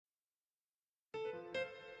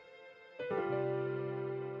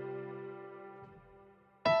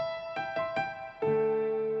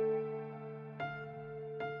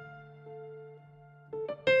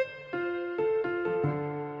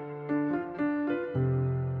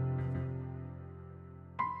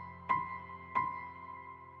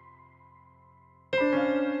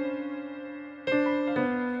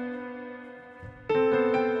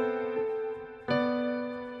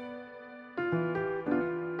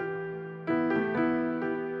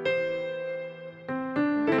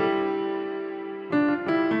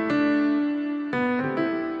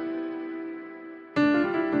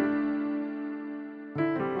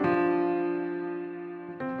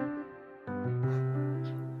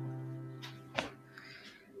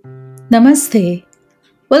Namaste.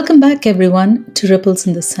 Welcome back, everyone, to Ripples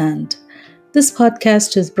in the Sand. This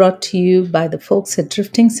podcast is brought to you by the folks at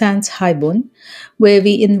Drifting Sands Haibun, where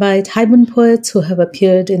we invite Haibun poets who have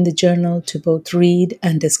appeared in the journal to both read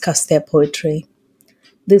and discuss their poetry.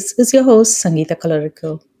 This is your host, Sangeeta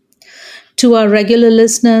Kalarikal. To our regular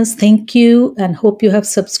listeners, thank you and hope you have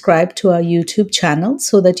subscribed to our YouTube channel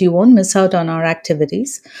so that you won't miss out on our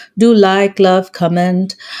activities. Do like, love,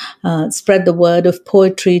 comment, spread the word of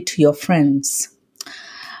poetry to your friends.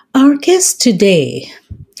 Our guest today,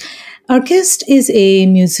 is a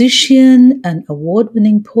musician, an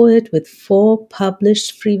award-winning poet with 4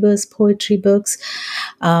 published free verse poetry books.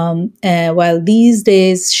 While these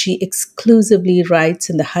days she exclusively writes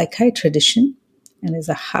in the haikai tradition and is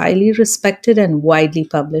a highly respected and widely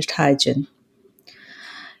published haijin.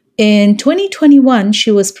 In 2021,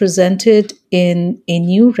 she was presented in A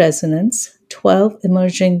New Resonance, 12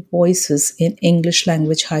 Emerging Voices in English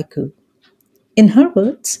Language Haiku. In her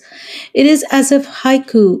words, it is as if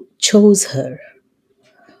haiku chose her.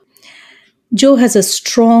 Jo has a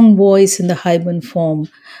strong voice in the Haibun form,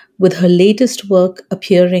 with her latest work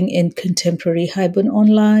appearing in Contemporary Haibun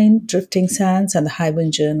Online, Drifting Sands, and the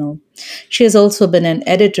Haibun Journal. She has also been an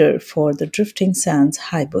editor for the Drifting Sands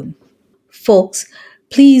Haibun. Folks,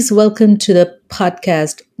 please welcome to the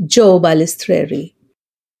podcast Jo Balistreri.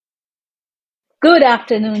 Good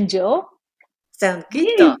afternoon, Jo.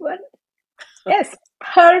 Sangeeta. Yes,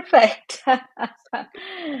 perfect.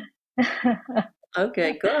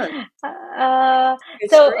 Okay, good.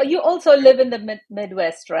 So you also live in the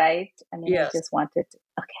Midwest, right? I mean, Yes. I just wanted to.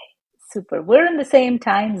 Okay, super. We're in the same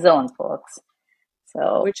time zone, folks.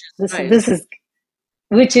 So Which is nice. this is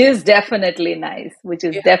which is definitely nice.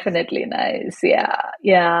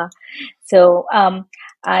 Yeah. So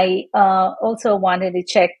I also wanted to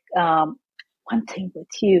check one thing with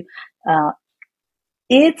you.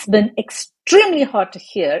 It's been extremely hot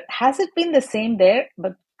here. Has it been the same there?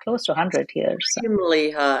 But close to 100 here. So. Extremely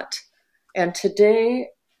hot. And today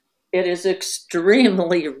it is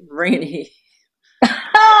extremely rainy.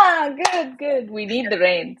 Good. We need the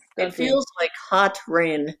rain. It feels like hot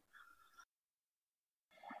rain.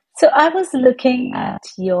 So I was looking at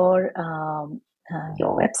your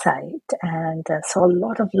website and saw a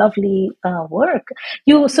lot of lovely work.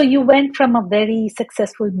 You went from a very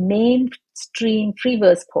successful mainstream free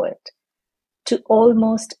verse poet to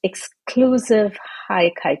almost exclusive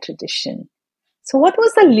haikai tradition. So what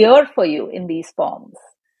was the lure for you in these forms?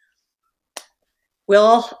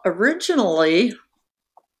 Well, originally,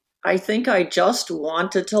 I think I just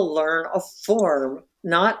wanted to learn a form,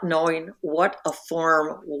 not knowing what a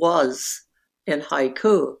form was in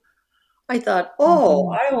haiku. I thought,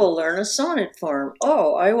 I will learn a sonnet form.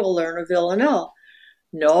 I will learn a villanelle.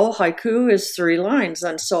 No, haiku is 3 lines,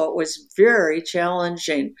 and so it was very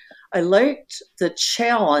challenging. I liked the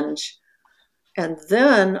challenge, and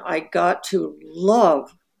then I got to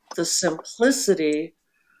love the simplicity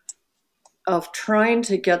of trying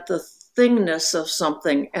to get the thingness of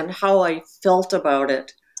something and how I felt about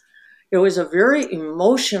it. It was a very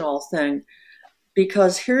emotional thing,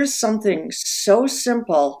 because here's something so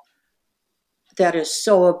simple that is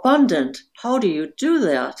so abundant. How do you do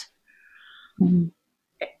that? Mm-hmm.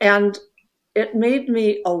 And it made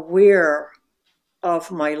me aware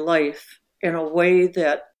of my life in a way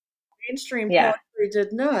that mainstream poetry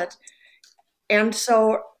did not. And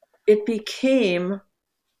so it became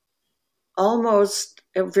almost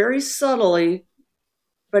very subtly,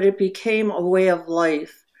 but it became a way of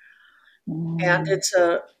life. And it's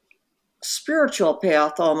a spiritual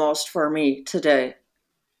path almost for me today.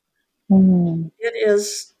 It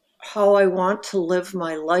is how I want to live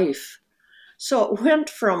my life. So it went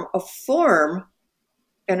from a form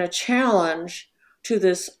and a challenge to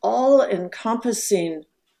this all-encompassing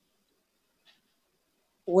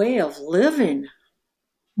way of living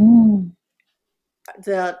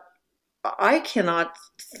that I cannot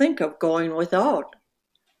think of going without.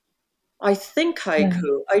 I think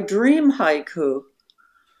haiku. I dream haiku.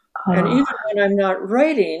 And even when I'm not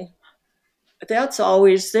writing, that's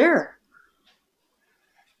always there.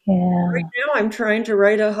 Yeah. Right now I'm trying to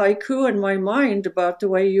write a haiku in my mind about the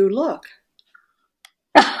way you look.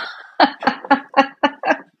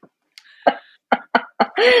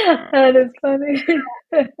 That is funny.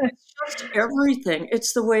 It's just everything.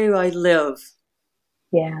 It's the way I live.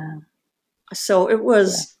 Yeah. So it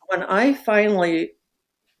was when I finally,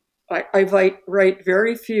 I write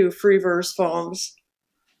very few free verse poems.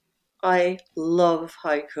 I love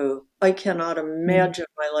haiku. I cannot imagine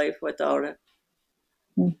my life without it.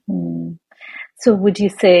 Mm-hmm. So would you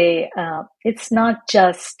say it's not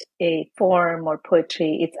just a form or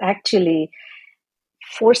poetry, it's actually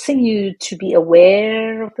forcing you to be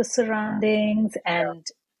aware of the surroundings and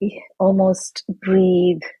almost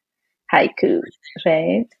breathe haiku,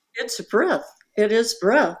 right? It's breath. It is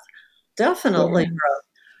breath. Definitely Yeah, breath.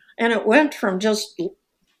 And it went from just,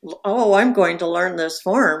 oh, I'm going to learn this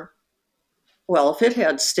form. Well, if it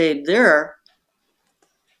had stayed there,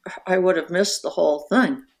 I would have missed the whole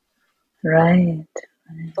thing. right.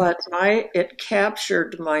 But it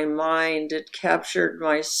captured my mind, it captured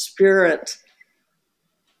my spirit,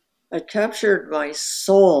 it captured my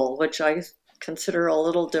soul, which I consider a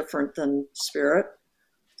little different than spirit.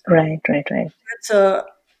 Right. It's a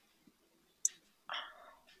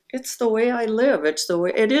it's the way I live. It's the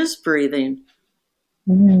way it is breathing.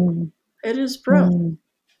 Mm, It is breath. mm.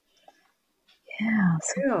 Yeah,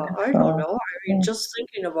 so Yeah, I don't beautiful. know. I mean, Yeah. just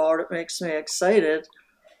thinking about it makes me excited.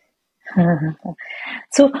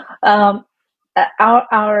 So,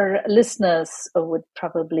 our listeners would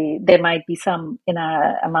probably, there might be some in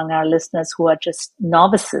our among our listeners who are just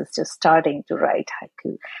novices, just starting to write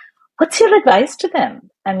haiku. What's your advice to them?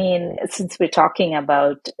 I mean, since we're talking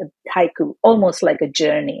about haiku, almost like a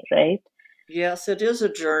journey, right? Yes, it is a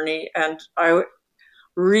journey, and I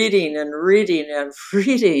reading and reading and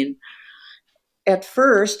reading. At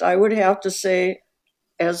first, I would have to say,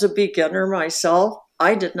 as a beginner myself,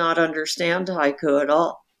 I did not understand haiku at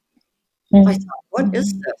all. I Mm, thought, what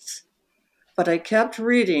is mm, this? But I kept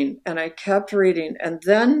reading and I kept reading. And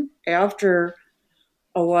then after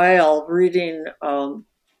a while, reading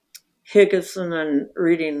Higginson and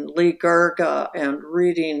reading Lee Gerga and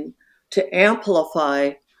reading to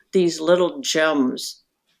amplify these little gems.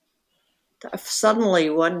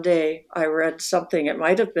 Suddenly, one day, I read something, it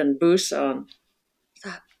might have been Busan. I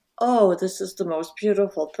thought, oh, this is the most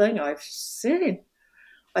beautiful thing I've seen.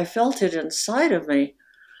 I felt it inside of me.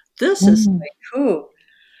 This is mm, haiku.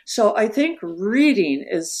 So I think reading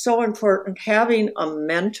is so important. Having a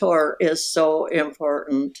mentor is so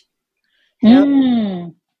important.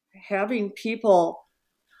 mm. Having people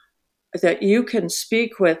that you can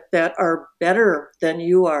speak with that are better than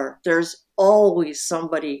you are. There's always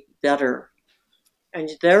somebody better. And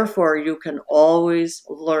therefore, you can always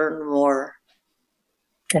learn more.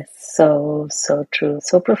 That's so true,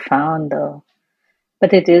 so profound, though.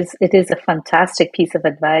 But it is a fantastic piece of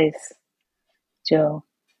advice, Joe.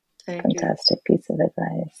 Thank you. Fantastic piece of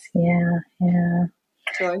advice. Yeah, yeah,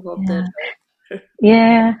 So I hope that yeah, helped.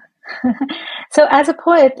 yeah. So, as a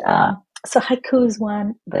poet, so haiku is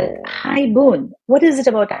one, but haibun. What is it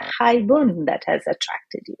about haibun that has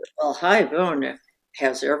attracted you? Well, High Moon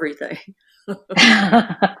has everything.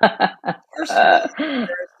 First of all,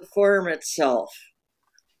 there's the form itself.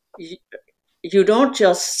 You, you don't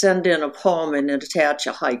just send in a poem and attach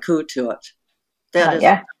a haiku to it. That is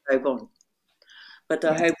Yeah, not haibun. But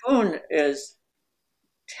the yeah. haibun is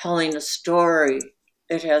telling a story.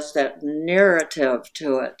 It has that narrative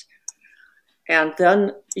to it. And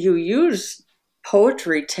then you use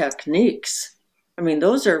poetry techniques. I mean,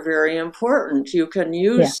 those are very important. You can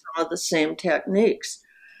Yeah. use some of the same techniques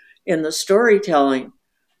in the storytelling.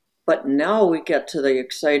 But now we get to the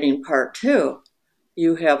exciting part too.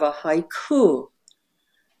 You have a haiku.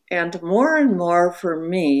 And more for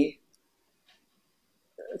me,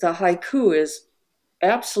 the haiku is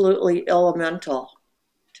absolutely elemental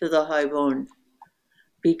to the haibun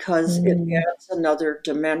because it Mm, adds another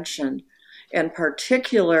dimension. And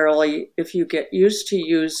particularly if you get used to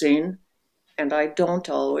using, and I don't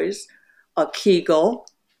always, a kegel,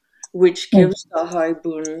 which mm, gives the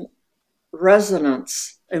haibun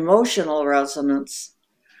resonance, emotional resonance.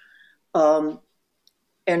 Um,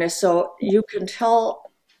 and so you can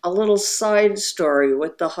tell a little side story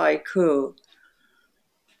with the haiku.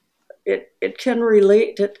 It can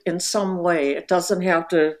relate it in some way. It doesn't have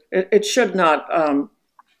to, it should not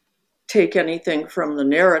take anything from the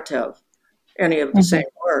narrative, any of the mhm. same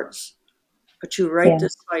words. But you write Yeah.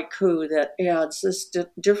 this haiku that adds this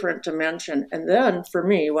different dimension. And then for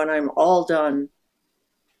me, when I'm all done,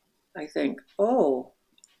 I think, oh,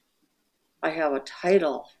 I have a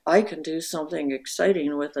title. I can do something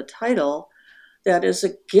exciting with a title that is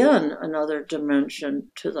again another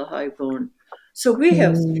dimension to the haibun. So we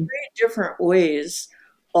have Mm, three different ways,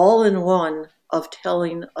 all in one, of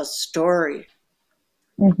telling a story.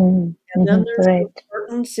 And then there's the right.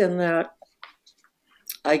 importance in that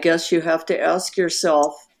I guess you have to ask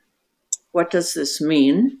yourself, what does this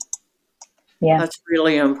mean? Yeah. That's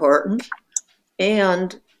really important.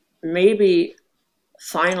 And maybe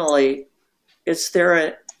finally, is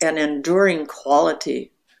there an enduring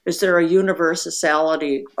quality? Is there a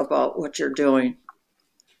universality about what you're doing?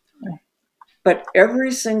 But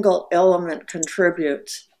every single element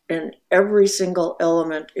contributes, and every single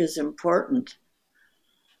element is important.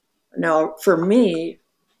 Now, for me,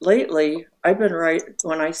 lately, I've been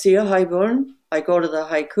when I see a haibun, I go to the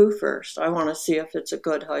haiku first. I want to see if it's a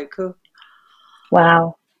good haiku.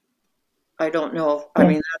 Wow. I don't know. I Yeah.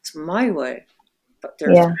 mean, that's my way, but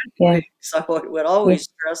there's Yeah. many Yeah. ways. I would Yeah. always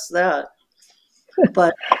stress that.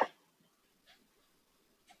 But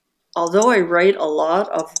although I write a lot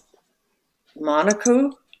of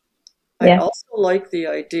monaku, I Yeah. also like the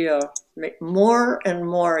idea, more and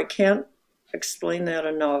more, I can't explain that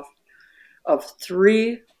enough, of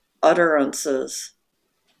three utterances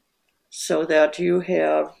so that you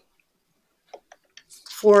have,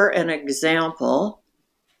 for an example,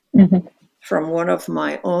 Mm-hmm. from one of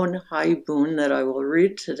my own haibun that I will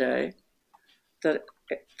read today, that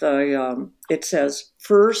it says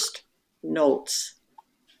first notes.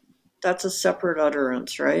 That's a separate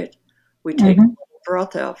utterance, right? We take a Mm-hmm. little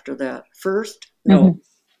breath after that. First Mm-hmm. notes.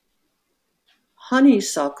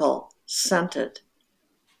 Honeysuckle scented.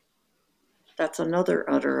 That's another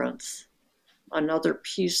utterance, another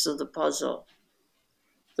piece of the puzzle.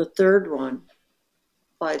 The third one,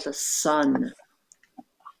 by the sun.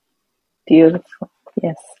 Beautiful.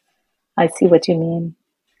 Yes. I see what you mean.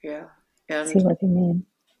 Yeah. See And what you mean.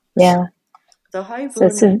 so Yeah. the So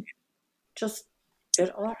it's haibun just,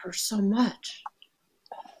 it offers so much,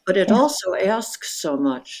 but it yeah. also asks so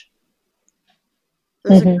much.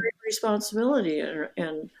 There's a Mm-hmm. great responsibility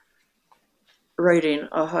in writing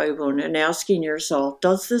a haibun and asking yourself,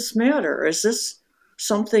 does this matter? Is this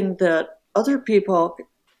something that other people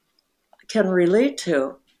can relate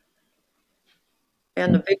to?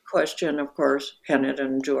 And the big question, of course, can it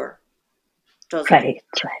endure? Does it? Right.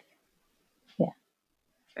 Right. Yeah.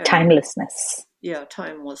 And Timelessness. yeah,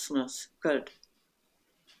 timelessness. Good.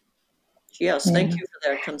 Yes, thank Yeah. you for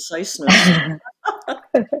that conciseness.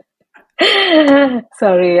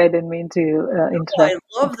 Sorry, I didn't mean to Oh, I interrupt.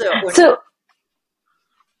 love that when you So, go.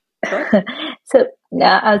 so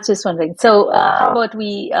I was just wondering. So, how about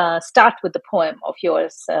we start with the poem of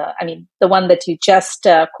yours? I mean, the one that you just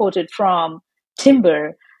quoted from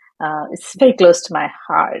Timber. It's very close to my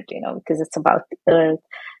heart, because it's about the earth.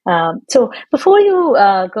 So, before you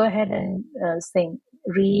go ahead and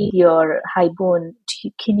read your haibun,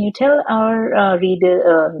 can you tell our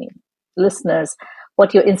listeners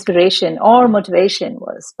what your inspiration or motivation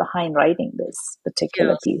was behind writing this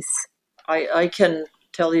particular Yes, piece? I can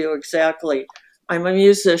tell you exactly. I'm a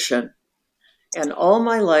musician, and all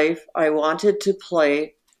my life I wanted to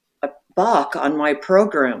play a Bach on my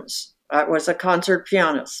programs. I was a concert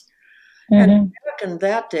pianist. And Mm-hmm. back in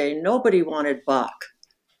that day, nobody wanted Bach,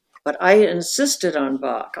 but I insisted on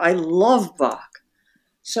Bach. I love Bach.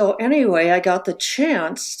 So anyway, I got the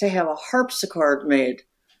chance to have a harpsichord made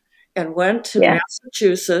and went to Yeah.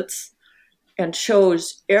 Massachusetts and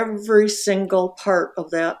chose every single part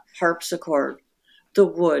of that harpsichord, the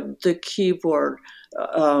wood, the keyboard,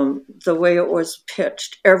 the way it was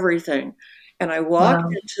pitched, everything. And I walked Wow.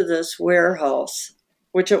 into this warehouse,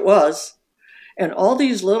 which it was, and all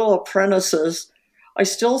these little apprentices, I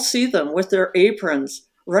still see them with their aprons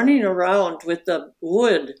running around with the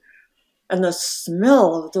wood and the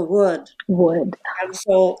smell of the wood. Wood. And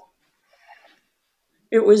so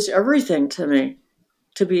it was everything to me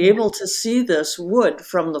to be Yeah. able to see this wood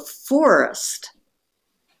from the forest.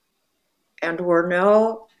 And we're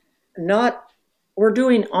now not, we're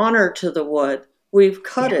doing honor to the wood. We've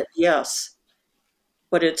cut Yeah. it, yes,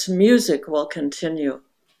 but its music will continue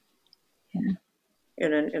Yeah.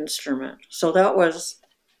 in an instrument. So that was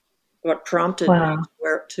what prompted me Wow.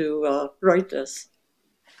 to write this.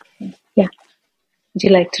 Yeah. Would you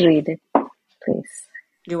like to read it, please?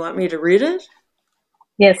 Do you want me to read it?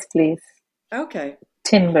 Yes, please. Okay.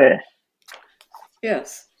 Timber.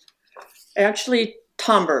 Yes. Actually,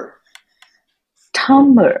 timbre.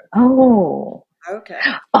 Timber. Oh. Okay.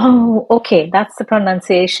 Oh, okay. That's the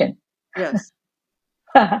pronunciation. Yes.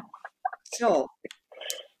 So,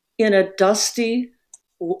 in a dusty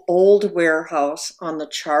old warehouse on the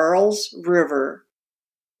Charles River,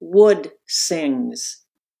 wood sings.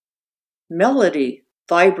 Melody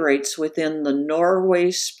vibrates within the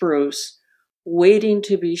Norway spruce, waiting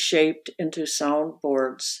to be shaped into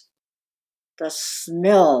soundboards. The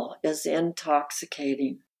smell is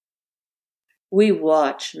intoxicating. We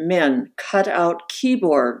watch men cut out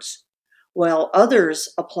keyboards while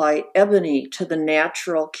others apply ebony to the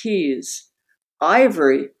natural keys,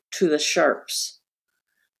 ivory to the sharps.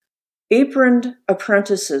 Aproned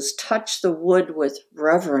apprentices touch the wood with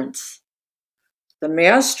reverence. The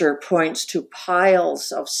master points to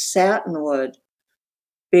piles of satinwood,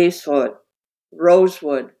 basswood,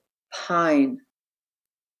 rosewood, pine.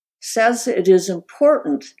 Says it is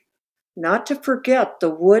important not to forget the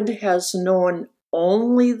wood has known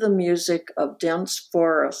only the music of dense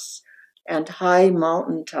forests and high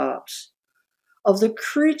mountain tops, of the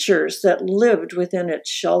creatures that lived within its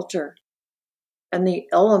shelter, and the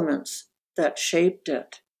elements that shaped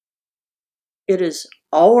it. It is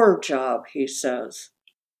our job, he says,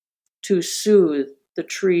 to soothe the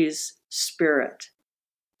tree's spirit.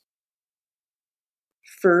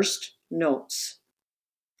 First notes: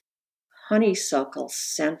 honeysuckle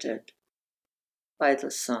scented by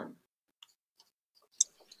the sun.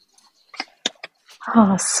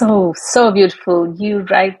 Oh, so beautiful. You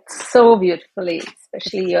write so beautifully,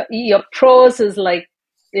 especially your prose is like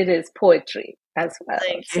it is poetry as well.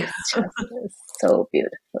 Thank So you. it's just so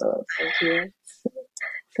beautiful. Thank you.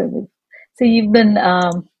 So, so you've been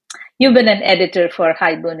an editor for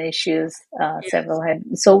Highbone issues, Yes. several.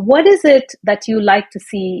 So what is it that you like to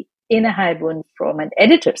see in a Highbone from an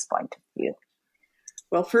editor's point of view?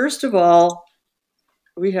 Well, first of all,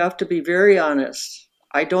 we have to be very honest.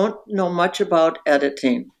 I don't know much about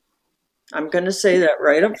editing. I'm going to say that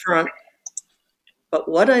right up front. But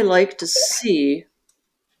what I like to see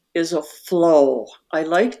is a flow. I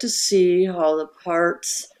like to see how the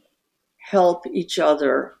parts help each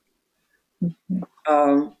other.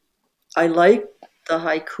 Mhm. I like the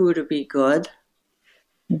haiku to be good,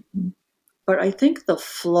 Mhm. but I think the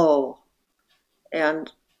flow,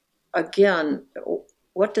 and again,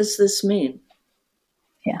 what does this mean?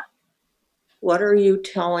 Yeah. What are you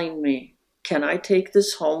telling me? Can I take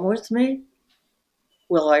this home with me?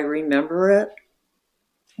 Will I remember it?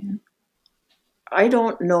 Yeah. I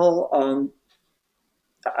don't know.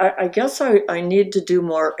 I guess I need to do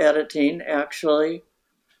more editing, actually,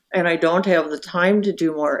 and I don't have the time to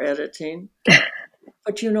do more editing.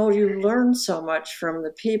 But you learn so much from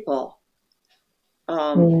the people.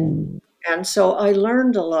 Um, Mm. and so I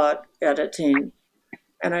learned a lot editing,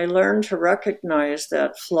 and I learned to recognize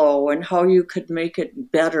that flow and how you could make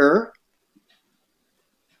it better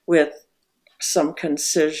with some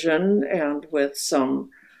concision and with some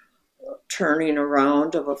turning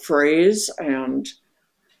around of a phrase and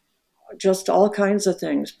just all kinds of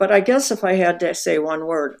things. But I guess if I had to say one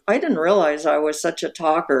word, I didn't realize I was such a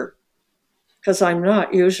talker because I'm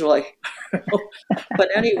not usually. But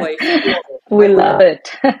anyway, We love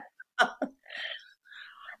it.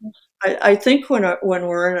 I think when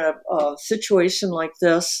we're in a situation like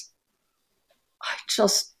this,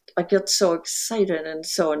 I get so excited and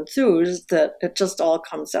so enthused that it just all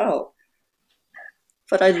comes out.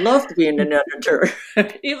 But I loved being an editor,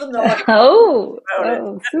 even though I found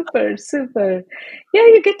it. Super, super. Yeah,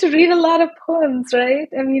 you get to read a lot of poems, right?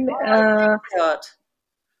 I mean, That.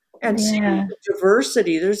 And seeing yeah. the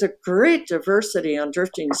diversity, there's a great diversity on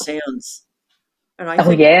Drifting Sands. And I Oh,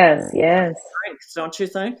 think yes, yes, strengths, don't you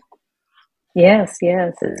think? yes,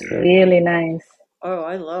 yes. It's really nice. Oh,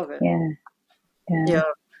 I love it. Yeah, yeah, Yeah.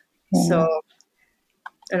 yeah. So,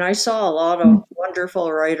 and I saw a lot Mm. of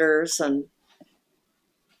wonderful writers, and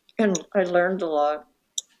I learned a lot.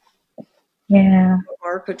 Yeah, What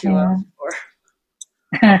more could you yeah. ask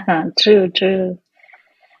for? True, true.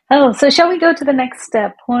 Oh, so shall we go to the next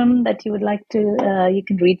poem that you would like to, you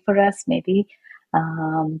can read for us, maybe?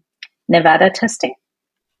 Um, Nevada testing.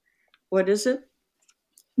 What is it?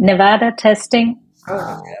 Nevada testing, Oh,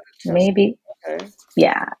 Nevada test. maybe. Okay.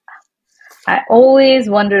 Yeah. I always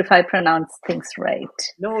wonder if I pronounce things right.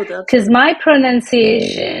 No, that's Because my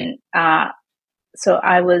pronunciation, so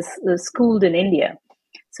I was schooled in India.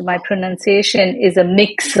 So my pronunciation is a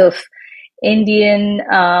mix of Indian,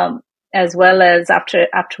 as well as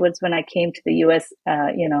afterwards when I came to the US,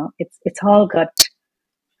 it's all got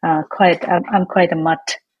quite. I'm quite a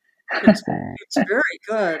mutt. it's it's very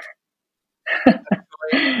good.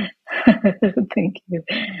 Actually. Thank you.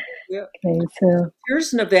 Yeah. Okay, so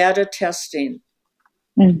Here's Nevada testing.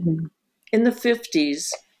 mhm. In the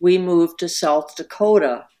 50s, we moved to South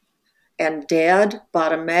Dakota, and Dad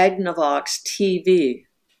bought a Magnavox TV.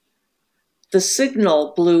 The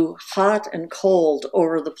signal blew hot and cold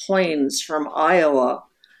over the plains from Iowa,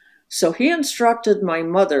 so he instructed my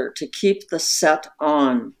mother to keep the set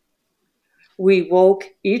on. We woke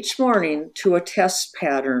each morning to a test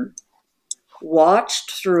pattern,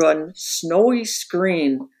 watched through a snowy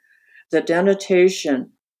screen the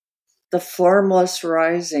denotation, the formless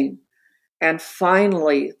rising, and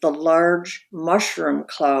finally the large mushroom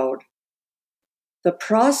cloud. The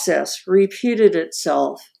process repeated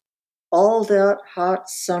itself all that hot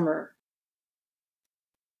summer.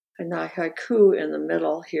 And the haiku in the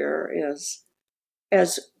middle here is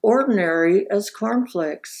as ordinary as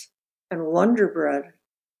cornflakes and Wonder Bread.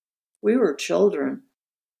 We were children.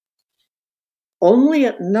 Only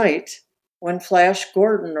at night, when Flash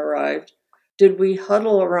Gordon arrived, did we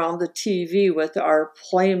huddle around the TV with our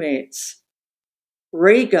playmates.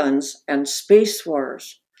 Ray guns and space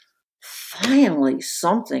wars. Finally,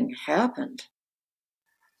 something happened.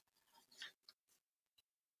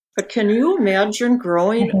 But can you imagine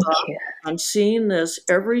growing Thank up you. and seeing this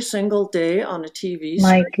every single day on a TV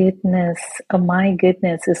My screen? goodness. Oh my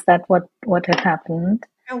goodness. Is that what had happened?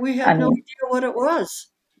 And we I had no mean, idea what it was.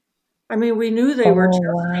 I mean, we knew they were oh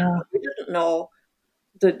testing, wow. but we didn't know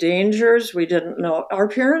the dangers. We didn't know. Our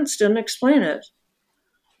parents didn't explain it.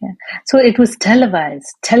 Yeah. So it was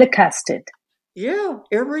televised, telecasted. Yeah,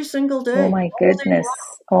 every single Oh day, my all day goodness.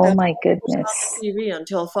 long. Oh That's my all that was on goodness. the TV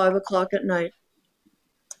until 5 o'clock at night.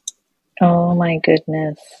 Oh my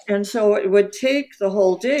goodness. And so it would take the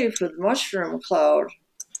whole day for the mushroom cloud.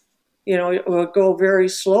 It would go very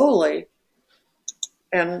slowly.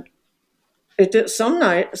 And it did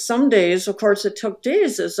some days, of course, it took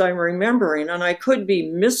days as I'm remembering, and I could be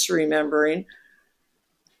misremembering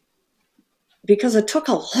because it took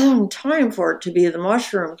a long time for it to be the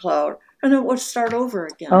mushroom cloud, and it would start over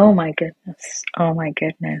again. Oh my goodness. Oh my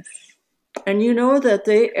goodness. And you know that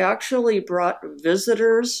they actually brought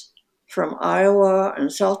visitors from Iowa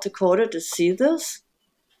and South Dakota to see this?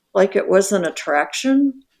 Like it was an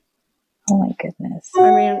attraction? Oh my goodness.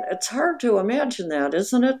 I mean, it's hard to imagine that,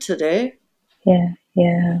 isn't it, today? Yeah,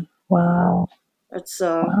 yeah. Wow. It's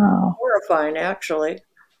Wow. horrifying, actually,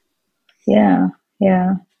 Yeah,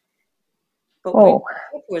 yeah. but we Oh,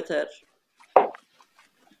 cope with it.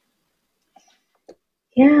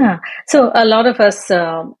 yeah. So a lot of us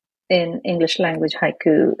in English language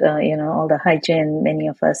haiku, all the hygiene, many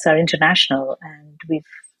of us are international and we've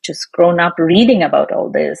just grown up reading about all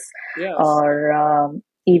this Yes, or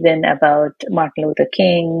even about Martin Luther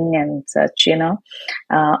King and such,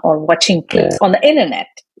 or watching clips on the internet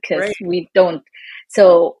because right. we don't.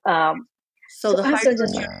 So, So so the as I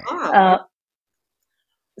just, hydrogen bomb, uh,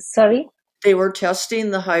 sorry. they were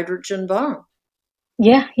testing the hydrogen bomb.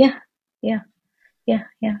 Yeah, yeah, yeah, yeah,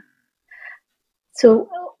 yeah. So,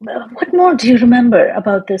 what more do you remember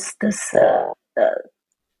about this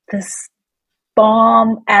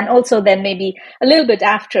bomb, and also then maybe a little bit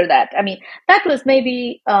after that? I mean, that was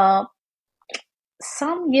maybe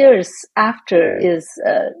some years after is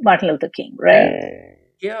Martin Luther King, right?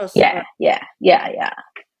 Yes. Yeah, yeah, yeah, yeah,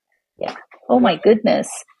 yeah. Oh Well, my goodness.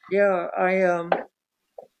 yeah.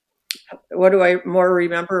 What do I more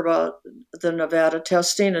remember about the Nevada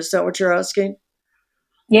testing? Is that what you're asking?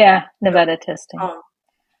 Yeah, Nevada testing. Um,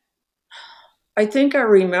 I think I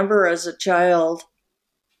remember as a child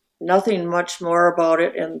nothing much more about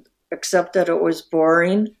it, and except that it was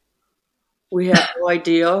boring. We had no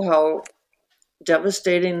idea how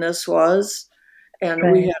devastating this was, and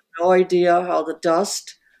we Right. had no idea how the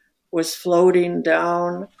dust was floating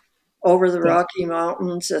down over the Yeah, Rocky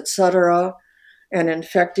Mountains, etc., and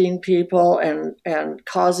infecting people and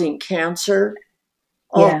causing cancer,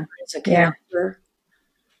 all yeah, kinds of yeah, cancer,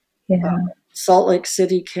 uh, yeah. Salt Lake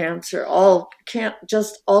City cancer, all can't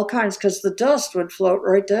just all kinds because the dust would float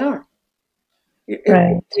right down.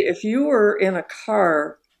 Right. If you were in a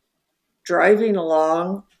car driving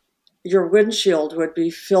along, your windshield would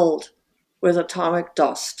be filled with atomic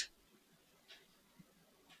dust.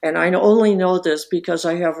 And I only know this because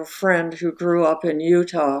I have a friend who grew up in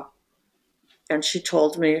Utah, and she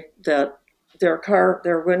told me that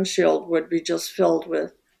their windshield would be just filled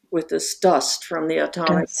with this dust from the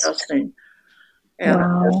atomic Dust. testing. And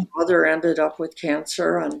her Wow. mother ended up with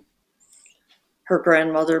cancer, and her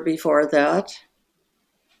grandmother before that.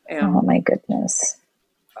 Oh And my goodness.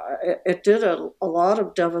 it did a lot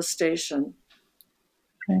of devastation.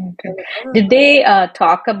 Right, right. And the Did government, they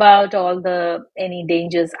talk about all the any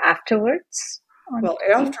dangers afterwards on well,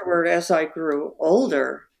 TV? afterward, as I grew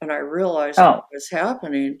older and I realized what Oh, was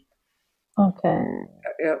happening, okay.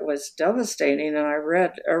 it was devastating. And I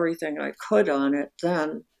read everything I could on it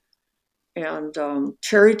then. And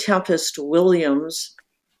Terry Tempest Williams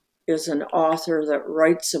is an author that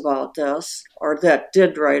writes about this, or that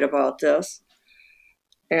did write about this.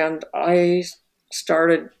 And I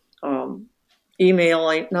started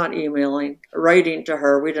writing to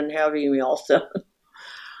her. We didn't have emails then.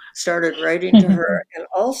 Started writing to her, and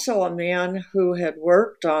also a man who had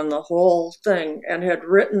worked on the whole thing and had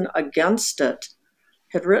written against it,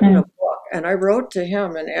 had written a Mm, book. And I wrote to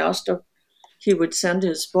him and asked if he would send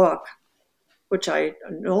his book, which I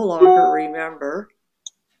no longer remember.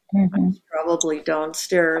 mhm. It's probably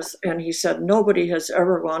downstairs. And he said, nobody has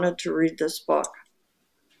ever wanted to read this book.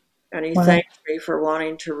 And he Wow. thanked me for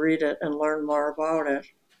wanting to read it and learn more about it.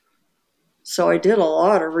 So I did a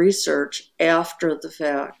lot of research after the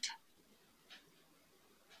fact.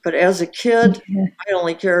 But as a kid, Yeah. I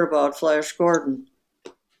only cared about Flash Gordon.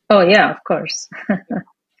 Oh, yeah, of course.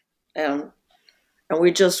 And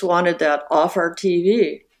we just wanted that off our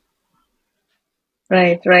TV.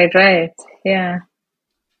 Right, right, right. Yeah.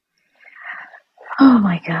 Oh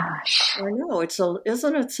my gosh. I know,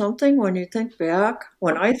 isn't it something when you think back,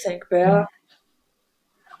 when I think back,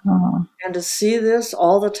 Yeah. Oh. and to see this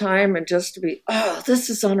all the time and just to be, oh, this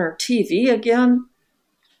is on our TV again.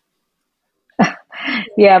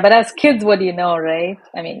 Yeah, but as kids, what do you know, right?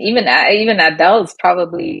 I mean, even adults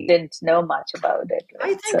probably didn't know much about it, I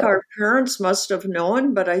right? think So, our parents must have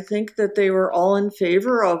known, but I think that they were all in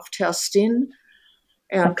favor of testing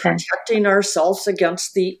and okay. protecting ourselves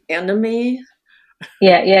against the enemy.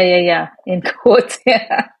 Yeah, yeah, yeah, yeah. In quotes.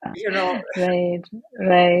 Yeah. You know, Right,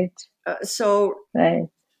 right, so right.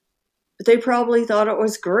 they probably thought it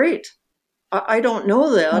was great. I don't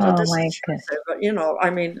know that. Oh This my is God. hearsay, but I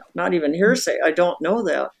mean, not even hearsay. I don't know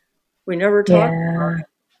that. We never talked about Yeah. it,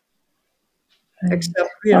 Right. except,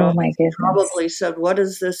 Oh my goodness. probably said, "What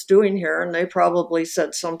is this doing here?" And they probably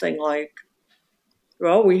said something like,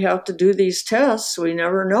 "Well, we have to do these tests. We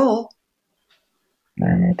never know."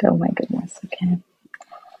 Right. Oh my goodness. Okay.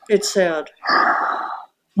 It's sad.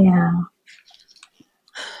 Yeah.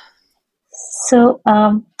 So,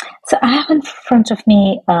 so I have in front of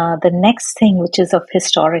me the next thing, which is of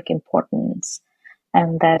historic importance,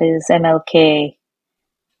 and that is MLK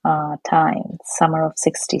time, summer of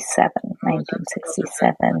 67, Oh, that's another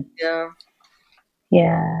big one. 1967. Yeah,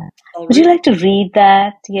 Yeah. I'll Would you read. like to read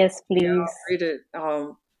that? Yes, Yeah, please. I'll read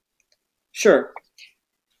it. Sure.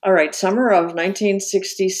 All right. Summer of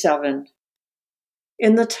 1967.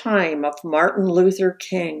 In the time of Martin Luther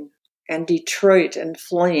King and Detroit in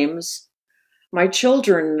flames, my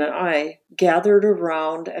children and I gathered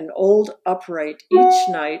around an old upright each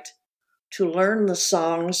night to learn the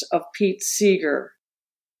songs of Pete Seeger.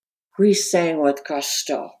 We sang with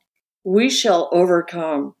gusto. We shall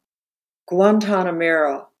overcome.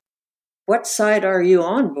 Guantanamera. What side are you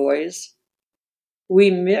on, boys? We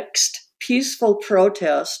mixed peaceful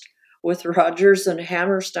protest with Rogers and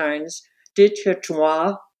Hammerstein's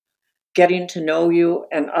Dites-moi, Getting to Know You,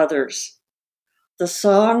 and others. The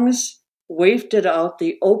songs wafted out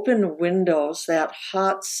the open windows that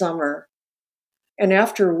hot summer, and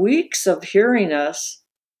after weeks of hearing us,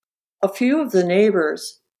 a few of the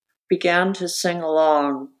neighbors began to sing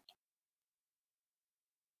along.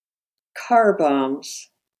 Car bombs,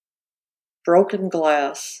 broken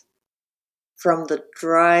glass, from the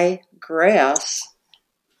dry grass,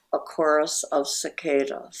 a chorus of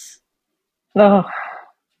cicadas. Oh,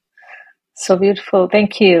 so beautiful.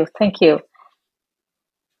 Thank you. Thank you.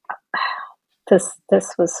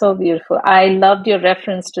 This was so beautiful. I loved your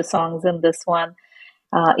reference to songs in this one.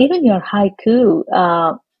 Even your haiku,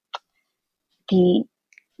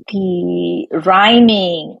 the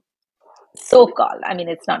rhyming, so-called. I mean,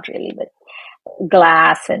 it's not really, but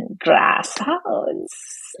glass and grass. Oh,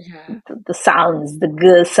 it's Yeah, the sounds, the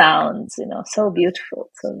g sounds. So beautiful,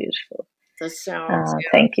 so beautiful. the sounds. Yeah,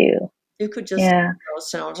 Thank you. you could just Yeah. hear those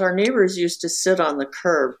sounds. Our neighbors used to sit on the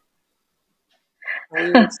curb.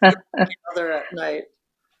 We would see each other at night.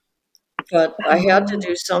 But I had to Oh,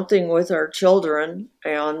 do something with our children,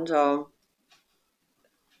 and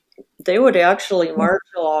they would actually march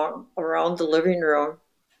along around the living room,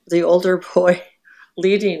 the older boy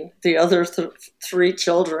leading the other three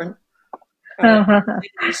children. Sing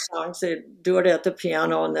these songs. They'd do it at the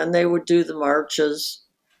piano, and then they would do the marches.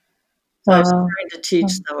 So I was wow. trying to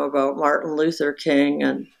teach them about Martin Luther King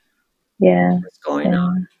and Yeah, what's going yeah.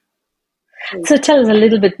 on. So tell us a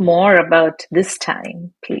little bit more about this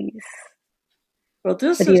time, please. Well,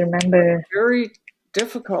 this What do is you remember? a very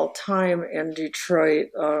difficult time in Detroit.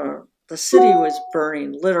 The city was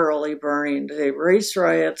burning, literally burning. The race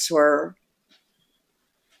riots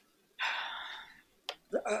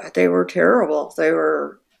they were terrible.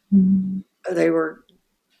 Mm-hmm. They were.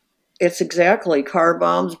 It's exactly car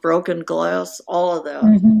bombs, broken glass, all of that,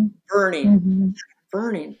 Mm-hmm. burning, Mm-hmm.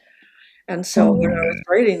 burning. And so Oh when my I was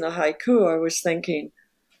God. writing the haiku, I was thinking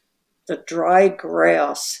the dry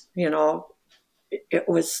grass. It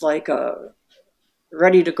was like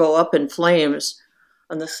ready to go up in flames.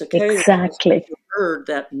 And the cicadas, Exactly. you heard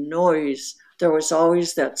that noise. There was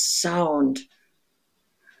always that sound.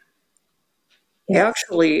 Yes.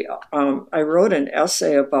 Actually, I wrote an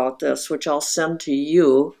essay about this, which I'll send to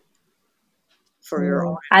you for your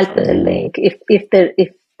own I'll put a link if there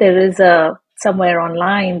is a somewhere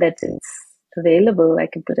online that it's available. I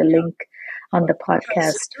can put a yeah, link on the because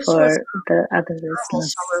podcast this was for the other a terrible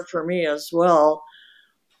listeners. summer for me as well.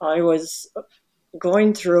 I was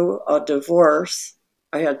going through a divorce.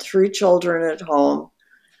 I had three children at home,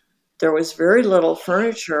 there was very little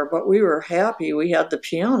furniture, but we were happy. We had the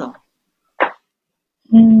piano.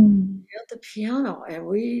 Mm. We had the piano, and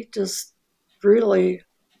we just really,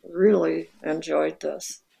 really enjoyed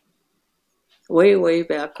this. Way, way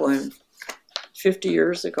back when, 50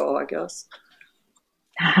 years ago, I guess.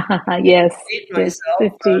 Yes, I hate yes,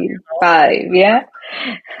 myself, but, 55, yeah.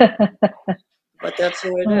 but that's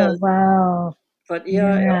who it Oh, is. wow. But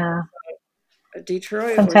yeah, Yeah.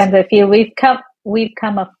 Detroit was Sometimes I feel we've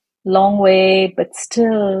come a long way, but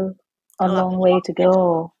still a a long way to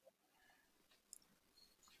go.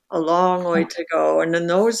 long way to go. And in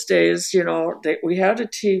those days, we had a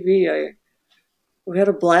TV. We had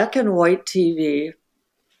a black and white TV,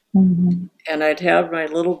 Mhm. and I'd have my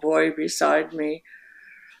little boy beside me.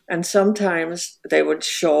 And sometimes they would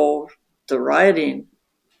show the writing.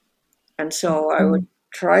 And so I would Mhm.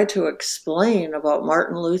 try to explain about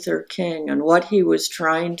Martin Luther King and what he was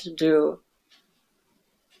trying to do,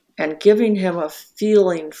 and giving him a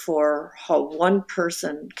feeling for how one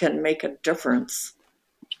person can make a difference.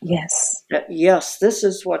 Yes, That yes, this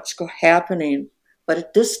is what's happening,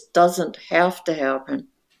 but this doesn't have to happen.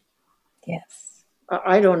 yes.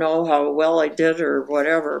 I don't know how well I did or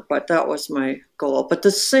whatever, but that was my goal. But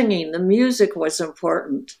the singing, the music was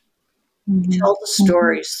important. Mhm. Tell the Mhm.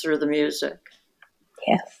 stories through the music.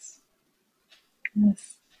 Yes,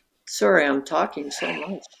 yes. Sorry, I'm talking so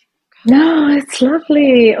much. No, it's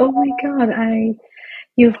lovely. Oh my God,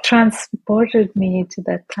 you've transported me to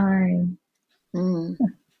that time. Mm,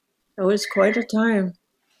 it was quite a time.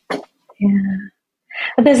 Yeah.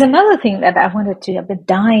 But there's another thing that I've been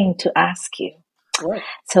dying to ask you. What?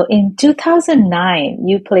 So in 2009,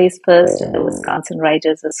 you placed first in the Wisconsin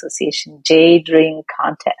Writers Association Jade Ring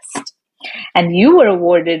Contest, and you were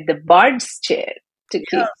awarded the Bard's Chair to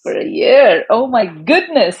keep for Yes. a year. Oh my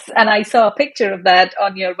goodness. And I saw a picture of that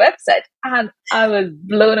on your website and I was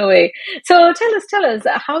blown away. So tell us,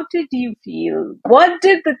 how did you feel? What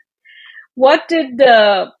did the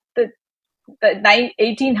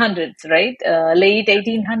 1800s, right? Late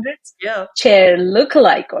 1800s Yeah. chair look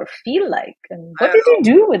like or feel like? And what I, did you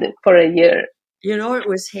do with it for a year? it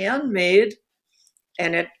was handmade,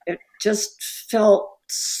 and it just felt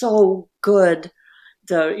so good.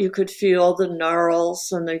 You could feel the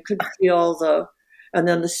gnarls, and you could feel and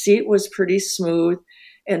then the seat was pretty smooth.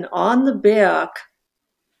 And on the back,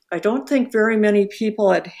 I don't think very many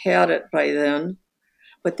people had it by then,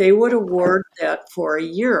 but they would award that for a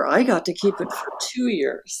year. I got to keep it for 2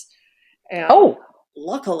 years, and Oh,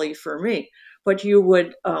 luckily for me. But you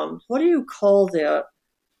would, what do you call that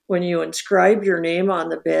when you inscribe your name on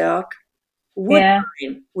the back? Wood yeah.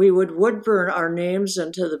 burning. We would wood burn our names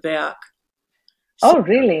into the back. So Oh,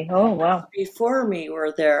 really? Oh, wow. before me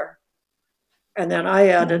were there, and then I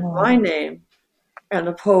added my Oh, name, and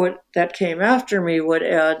the poet that came after me would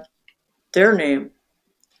add their name.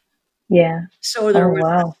 yeah. So there Oh, was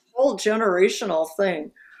this wow. whole generational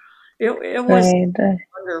thing. It was Right.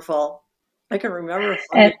 wonderful. I can remember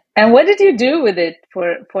And hugging and what did you do with it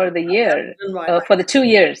for the year? it in For the 2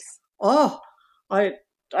 years? oh, I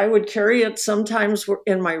I would carry it sometimes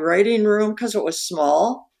in my writing room because it was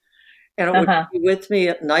small, and it would Uh-huh. be with me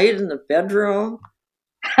at night in the bedroom.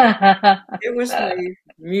 It was my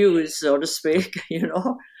muse, so to speak,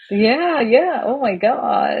 Yeah, yeah. Oh my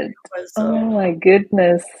God. It was, Oh my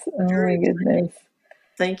goodness. Oh very my exciting. goodness.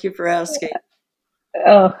 Thank you for asking.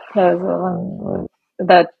 Oh,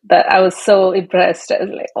 that I was so impressed. I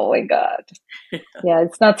was like, oh my God. Yeah,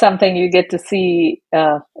 it's not something you get to see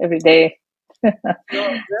every day.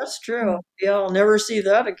 No, that's true. Yeah, I'll never see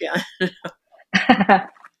that again.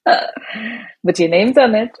 But your name's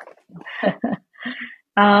on it.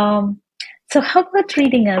 Um, so how about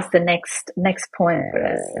reading us the next poem for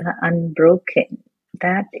us, Unbroken?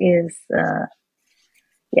 That is,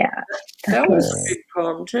 yeah, that That was a was, big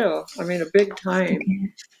poem too. I mean, a big time,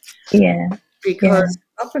 yeah, yeah. because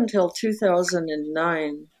up until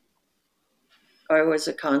 2009, I was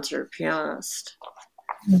a concert pianist.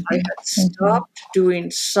 I Mhm, had mhm, stopped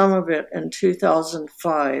doing some of it in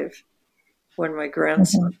 2005 when my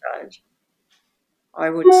grandson mhm. died. I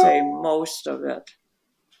would say most of it.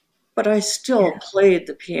 But I still Yeah. played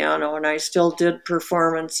the piano, and I still did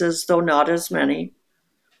performances, though not as many.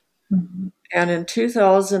 Mhm. And in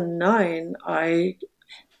 2009, I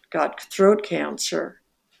got throat cancer.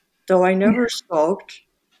 Though I Yeah. never smoked,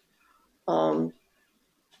 um,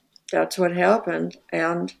 that's what happened.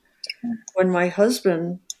 And when my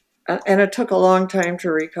husband, and it took a long time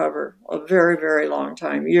to recover, a very, very long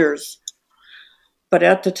time, years. But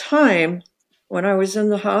at the time, when I was in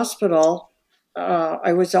the hospital,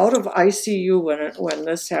 I was out of ICU when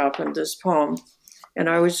this happened, this poem, and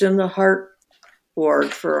I was in the heart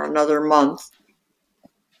ward for another month.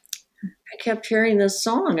 I kept hearing this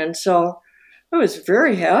song, and so I was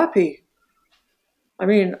very happy. I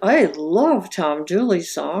mean, I love Tom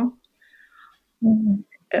Dooley's song. Mm-hmm.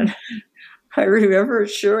 And I remember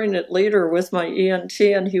sharing it later with my ENT,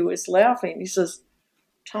 and he was laughing. He says,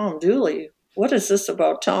 Tom Dooley, what is this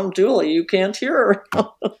about Tom Dooley? You can't hear her.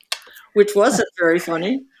 Which wasn't very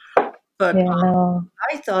funny, but Yeah, no.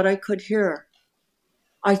 I thought I could hear.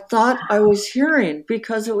 I thought I was hearing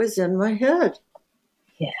because it was in my head.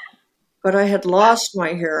 Yeah. But I had lost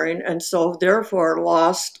my hearing, and so therefore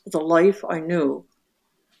lost the life I knew.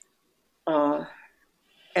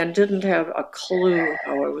 And didn't have a clue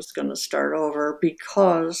how I was going to start over,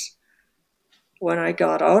 because when I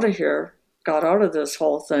got out of here, got out of this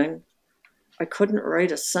whole thing, I couldn't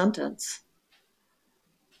write a sentence.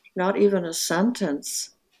 Not even a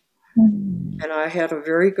sentence. Mm-hmm. And I had a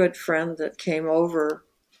very good friend that came over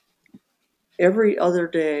every other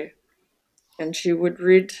day, and she would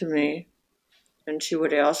read to me, and she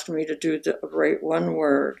would ask me to write one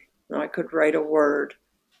word, and I could write a word.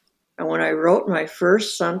 And when I wrote my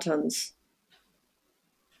first sentence,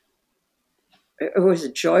 it was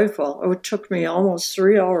joyful. It took me almost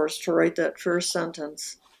 3 hours to write that first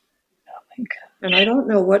sentence. Oh my God. And I don't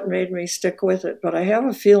know what made me stick with it, but I have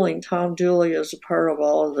a feeling Tom Dooley is a part of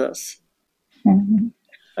all of this. Mm-hmm.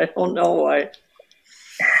 I don't know why.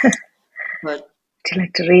 But Would you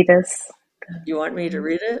like to read us? you want me to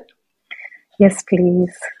read it? Yes,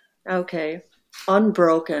 please. Okay.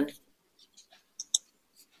 Unbroken.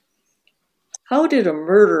 How did a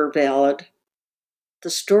murder ballad, the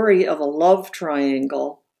story of a love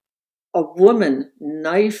triangle, a woman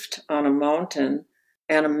knifed on a mountain,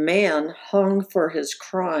 and a man hung for his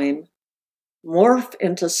crime, morph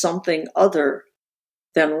into something other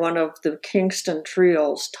than one of the Kingston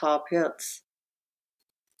Trio's top hits?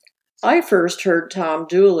 I first heard Tom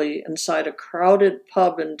Dooley inside a crowded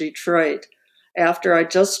pub in Detroit after I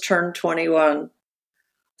just turned 21.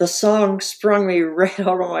 The song sprung me right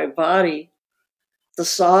out of my body. The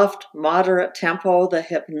soft, moderate tempo, the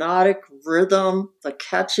hypnotic rhythm, the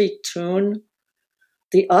catchy tune.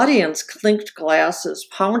 The audience clinked glasses,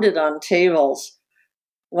 pounded on tables.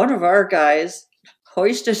 One of our guys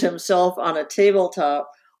hoisted himself on a tabletop,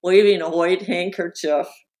 waving a white handkerchief.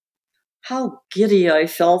 How giddy I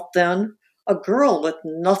felt then, a girl with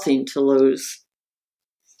nothing to lose.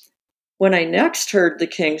 When I next heard the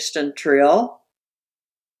Kingston Trio,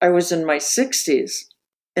 I was in my 60s,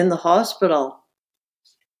 in the hospital.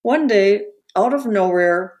 One day, out of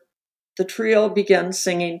nowhere, the trio began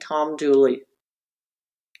singing Tom Dooley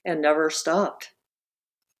and never stopped.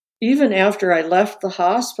 Even after I left the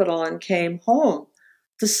hospital and came home,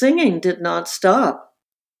 the singing did not stop.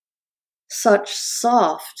 Such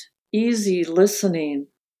soft, easy listening.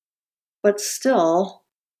 But still,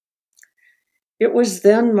 it was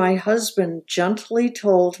then my husband gently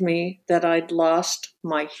told me that I'd lost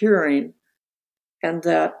my hearing and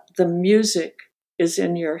that the music is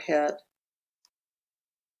in your head.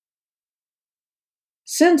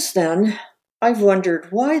 Since then, I've wondered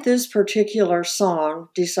why this particular song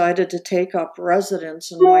decided to take up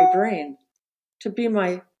residence in my brain, to be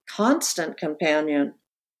my constant companion.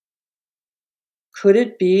 Could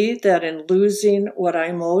it be that in losing what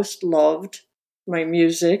I most loved, my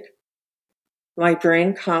music, my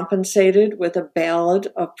brain compensated with a ballad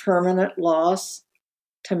of permanent loss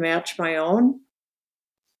to match my own?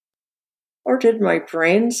 Or did my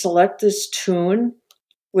brain select this tune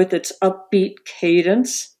with its upbeat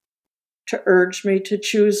cadence to urge me to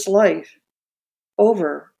choose life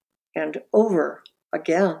over and over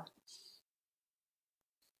again?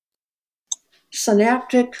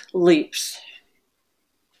 Synaptic leaps.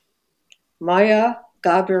 Maya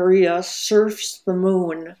Gaviria surfs the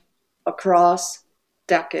moon across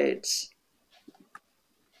decades.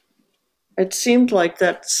 It seemed like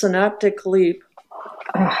that synaptic leap.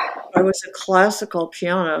 I was a classical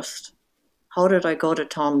pianist. How did I go to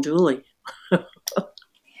Tom Dooley? But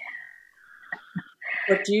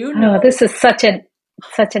do you know? Oh, this is such an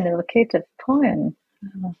evocative poem.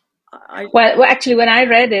 I Well, actually, when I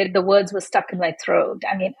read it, the words were stuck in my throat.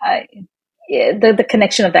 I mean, the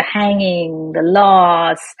connection of the hanging, the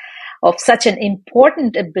loss of such an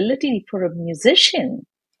important ability for a musician,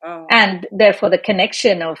 oh, and therefore the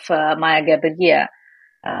connection of Maya Gaberia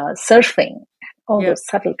surfing, all yeah, those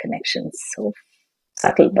subtle connections, so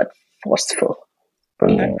subtle but forceful, I,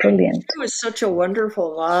 brilliant, brilliant. she was such a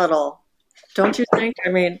wonderful model, don't you think? I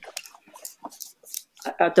mean,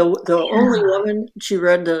 the only Yeah, woman she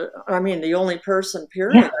read the only person,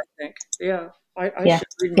 period. yeah, I think, yeah. I yeah, should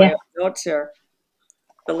read my yeah. own notes here.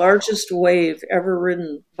 the largest wave ever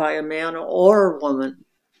ridden by a man or woman.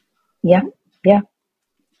 Yeah, yeah,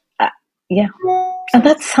 yeah. And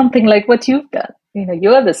that's something like what you've done.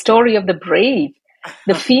 You're the story of the brave,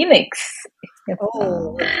 the phoenix.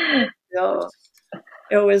 Oh, yeah.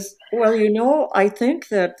 It was, well, I think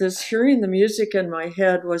that this hearing the music in my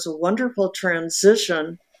head was a wonderful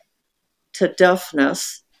transition to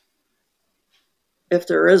deafness, if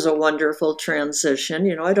there is a wonderful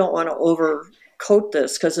transition. I don't want to overcoat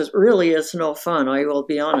this because it really is no fun, I will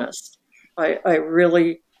be honest. I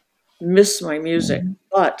really miss my music. Mhm.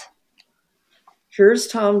 But here's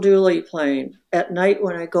Tom Dooley playing at night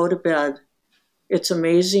when I go to bed. It's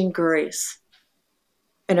Amazing Grace.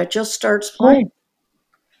 And it just starts playing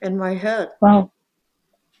Oh, in my head. wow,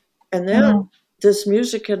 And then wow. this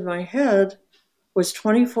music in my head was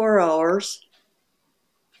 24 hours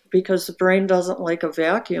because the brain doesn't like a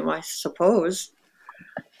vacuum, I suppose.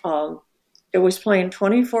 It was playing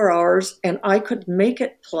 24 hours, and I could make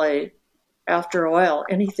it play after a while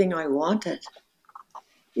anything I wanted,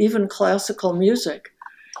 even classical music.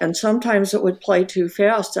 And sometimes it would play too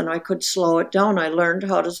fast, and I could slow it down. I learned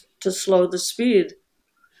how to slow the speed.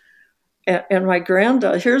 And my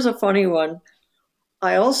granddaughter, here's a funny one.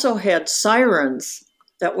 I also had sirens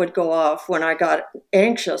that would go off when I got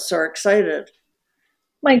anxious or excited.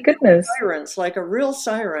 My goodness. Sirens, like a real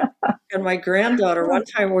siren. And my granddaughter, one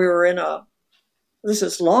time we were this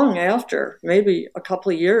is long after, maybe a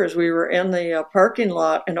couple of years, we were in the parking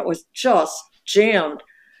lot and it was just jammed.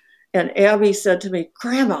 And Abby said to me,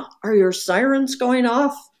 "Grandma, are your sirens going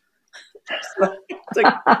off?" So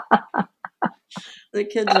the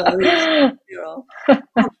kids always, "Oh,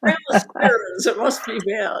 Grandma's sirens, it must be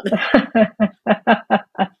bad."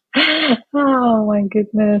 Oh my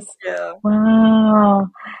goodness. Yeah.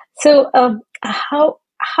 Wow. So,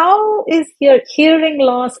 how is your hearing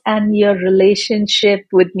loss and your relationship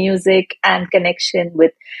with music and connection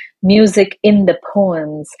with music in the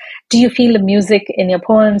poems? Do you feel the music in your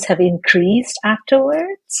poems have increased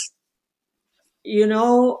afterwards?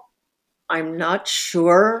 I'm not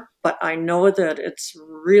sure, but I know that it's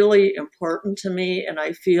really important to me, and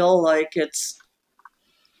I feel like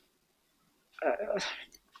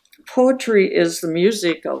poetry is the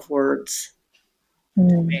music of words to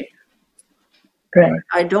Mm, me. right.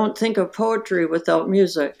 I don't think of poetry without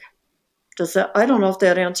music. I don't know if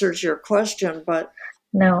that answers your question, but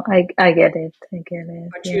No, I get it. I get it.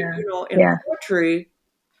 but Yeah. in Yeah. poetry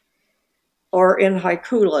or in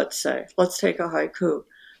haiku, let's take a haiku.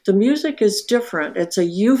 The music is different. It's a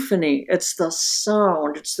euphony. It's the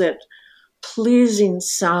sound. It's that pleasing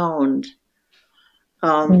sound.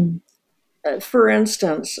 Um, Mm, for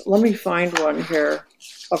instance, let me find one here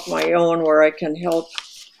of my own where I can help.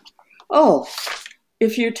 Oh,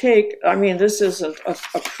 if you take, this is a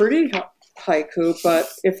pretty haiku,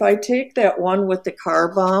 but if I take that one with the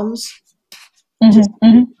car bombs, hmm, just hmm.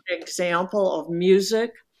 an example of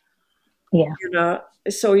music, Yeah.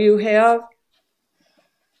 so you have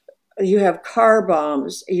car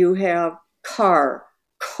bombs, you have car,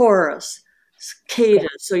 chorus, Yeah.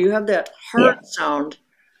 cadence. So you have that hard Yeah. sound,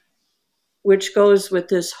 which goes with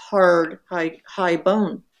this hard high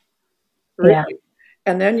bone, Yeah. really.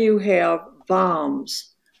 And then you have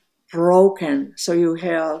bombs, broken. So you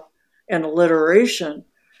have an alliteration,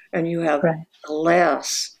 and you have Right.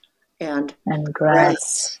 glass and And grace.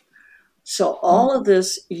 grass. So Yeah. all of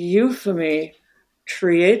this euphony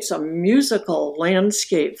creates a musical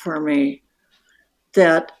landscape for me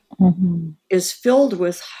that Hmm. is filled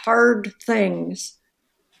with hard things,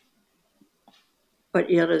 but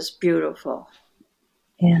yet is beautiful.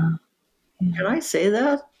 Yeah. Can I say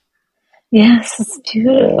that? Yes, it's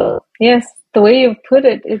beautiful. Yes, the way you put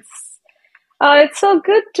it, it's so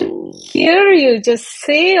good to hear you just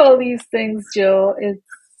say all these things, Joe.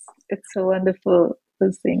 It's a wonderful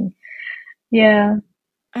thing. Yeah,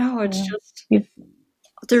 Oh, it's yeah. just, You-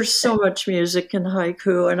 there's so much music in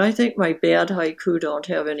haiku, and I think my bad haiku don't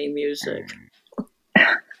have any music.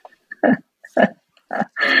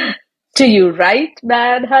 Do you write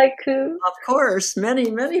bad haiku? Of course,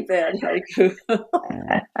 many, many bad haiku.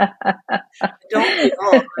 Don't we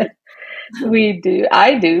all? We do.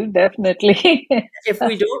 I do, definitely. If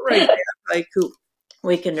we don't write bad haiku,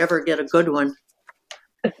 we can never get a good one.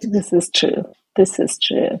 This is true. This is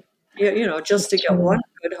true. Yeah, just It's to get true. one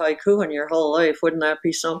good haiku in your whole life, wouldn't that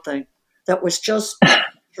be something? That was just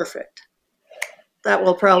perfect. That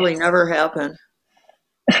will probably never happen.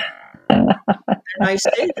 And I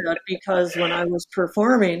say that because when I was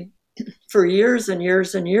performing for years and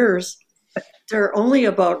years and years, there are only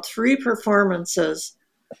about 3 performances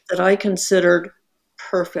that I considered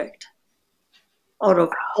perfect out of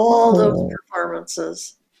all those Oh,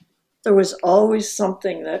 performances. There was always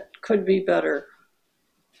something that could be better.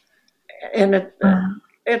 And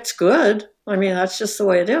it's good. I mean, that's just the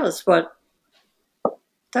way it is. But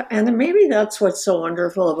and maybe that's what's so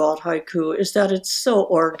wonderful about haiku is that it's so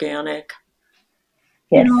organic.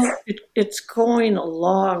 Yes. It's going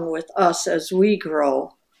along with us as we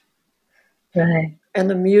grow. Right. And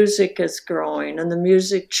the music is growing, and the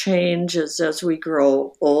music changes as we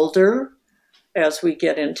grow older, as we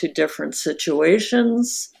get into different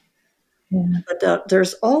situations. Yeah. But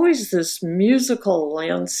there's always this musical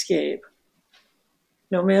landscape,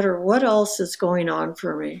 no matter what else is going on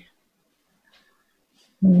for me.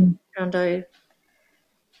 Mm. And I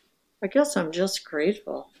guess I'm just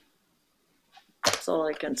grateful. That's all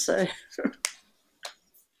I can say.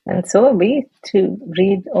 And so are we to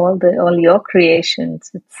read all your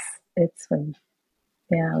creations. It's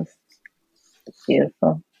yeah, it's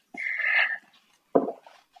beautiful.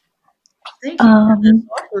 Thank you for this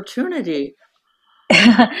opportunity.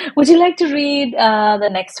 Would you like to read the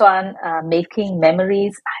next one, Making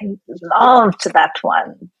Memories? I loved that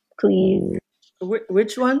one. Please.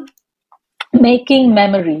 Which one? Making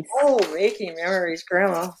Memories. Oh, Making Memories,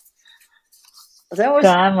 Grandma. That was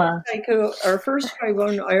Drama. our first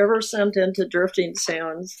one I ever sent into Drifting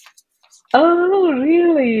Sands. Oh,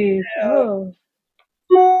 really? Oh.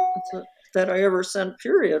 That I ever sent,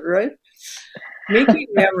 period, right? Making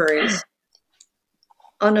Memories.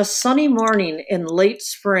 On a sunny morning in late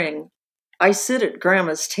spring, I sit at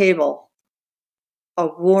Grandma's table. A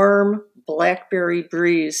warm blackberry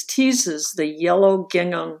breeze teases the yellow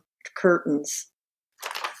gingham curtains.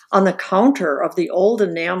 On the counter of the old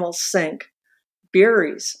enamel sink,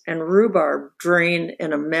 berries and rhubarb drain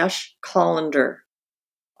in a mesh colander.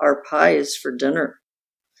 Our pies for dinner.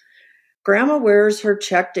 Grandma wears her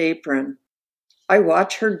checked apron. I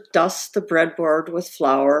watch her dust the breadboard with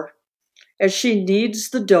flour. As she kneads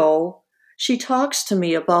the dough, she talks to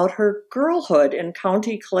me about her girlhood in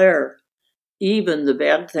County Clare, even the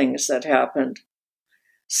bad things that happened.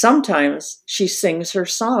 Sometimes she sings her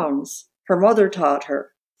songs her mother taught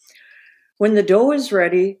her. When the dough is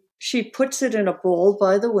ready, she puts it in a bowl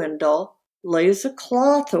by the window, lays a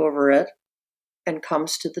cloth over it, and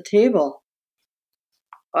comes to the table.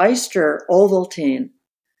 I stir Ovaltine,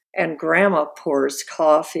 and Grandma pours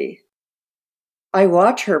coffee. I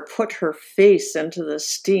watch her put her face into the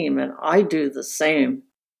steam, and I do the same.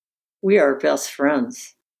 We are best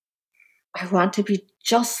friends. I want to be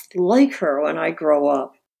just like her when I grow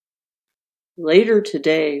up. Later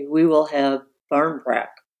today, we will have barmbrack.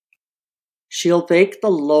 She'll bake the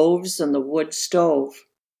loaves in the wood stove.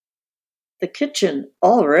 The kitchen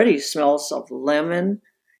already smells of lemon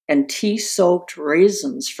and tea-soaked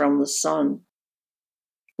raisins from the sun.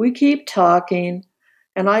 We keep talking,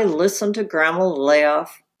 and I listen to Grandma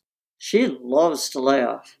laugh. She loves to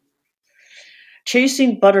laugh.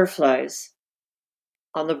 Chasing butterflies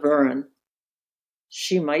on the burn.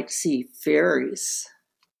 She might see fairies.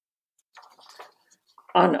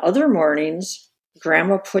 On other mornings,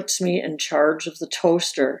 Grandma puts me in charge of the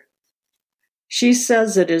toaster. She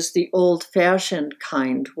says it is the old-fashioned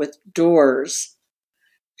kind with doors.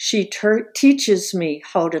 She teaches me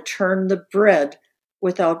how to turn the bread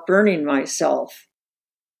without burning myself.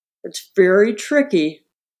 It's very tricky,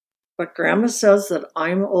 but Grandma says that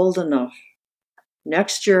I'm old enough.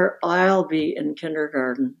 Next year, I'll be in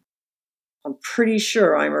kindergarten. I'm pretty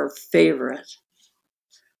sure I'm her favorite.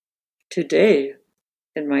 Today,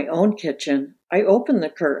 in my own kitchen, I open the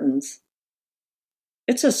curtains.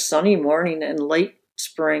 It's a sunny morning in late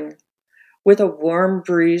spring with a warm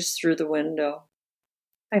breeze through the window.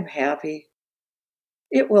 I'm happy.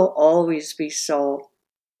 It will always be so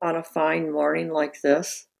on a fine morning like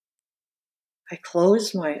this. I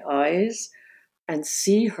close my eyes and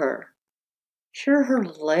see her, hear her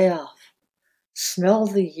laugh, smell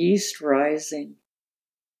the yeast rising,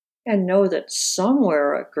 and know that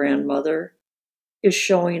somewhere a grandmother is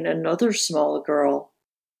showing another small girl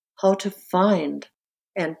how to find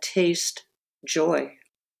and taste joy.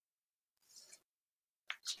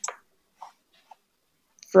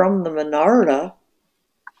 From the Monarda,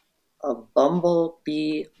 a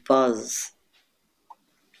bumblebee buzz.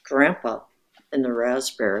 Grandpa and the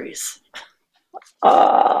raspberries.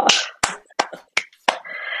 Ah,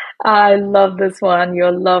 I love this one.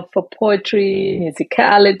 Your love for poetry,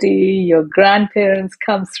 musicality, your grandparents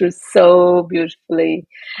comes through so beautifully.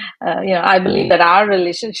 I believe that our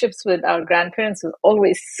relationships with our grandparents is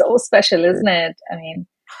always so special, isn't it? I mean,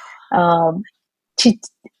 um, do,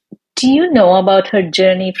 do you know about her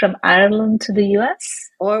journey from Ireland to the US?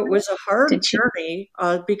 Oh, it was a hard Did she? journey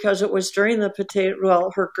because it was during the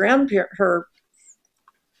her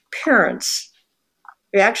parents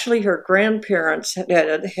Actually, her grandparents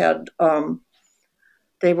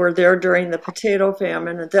they were there during the potato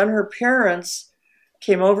famine, and then her parents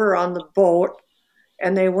came over on the boat,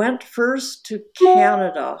 and they went first to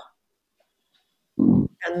Canada,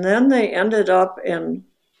 and then they ended up in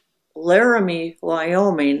Laramie,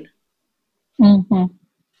 Wyoming, Mm-hmm.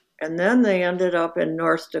 and then they ended up in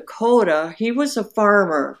North Dakota. He was a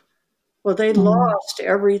farmer. Well, they Mm. lost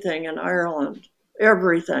everything in Ireland,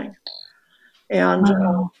 everything. And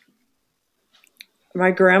Wow.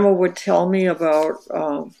 my grandma would tell me about,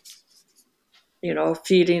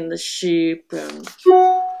 feeding the sheep and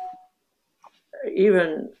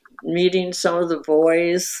even meeting some of the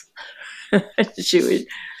boys. She would,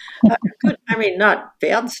 I mean, not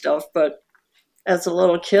bad stuff, but as a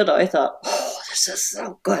little kid, I thought, oh, this is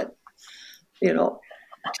so good, you know,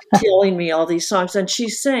 telling me all these songs. And she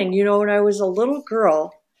sang, when I was a little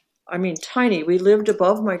girl, I mean, tiny, we lived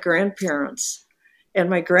above my grandparents. And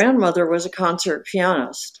my grandmother was a concert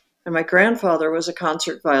pianist, and my grandfather was a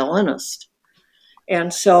concert violinist.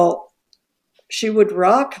 And so she would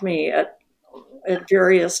rock me at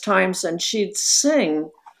various times, and she'd sing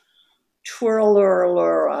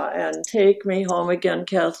Twirlurlura and Take Me Home Again,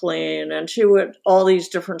 Kathleen. And she would, all these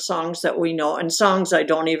different songs that we know, and songs I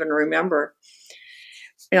don't even remember.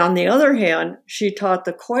 And on the other hand, she taught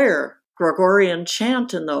the choir Gregorian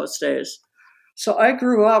chant in those days. So I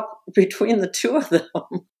grew up between the two of them.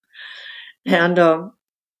 And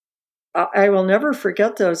I will never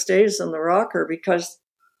forget those days in the rocker, because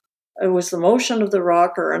it was the motion of the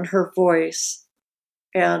rocker and her voice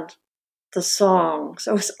and the songs.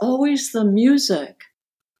 It was always the music.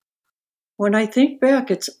 When I think back,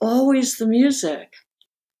 it's always the music.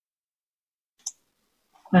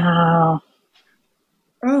 Wow.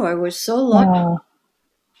 Oh, I was so lucky. Wow.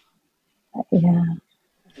 Yeah.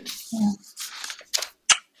 Yeah.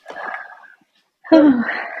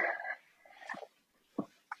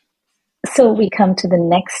 So we come to the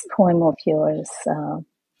next poem of yours.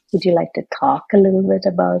 Would you like to talk a little bit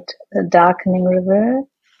about the Darkening River?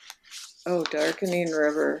 Oh, Darkening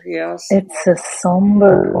River, yes. It's a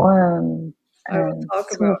somber poem I will and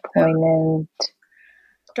talk so about that. poignant.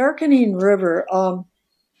 Darkening River.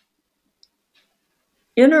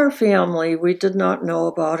 In our family, we did not know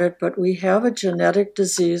about it, but we have a genetic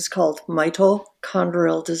disease called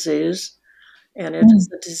mitochondrial disease, and it is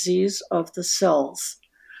a disease of the cells.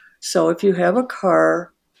 So if you have a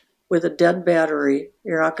car with a dead battery,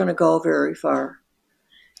 you're not going to go very far.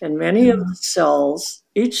 And many of the cells,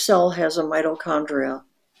 each cell has a mitochondria.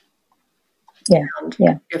 Yeah. And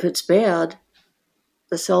Yeah. if it's bad,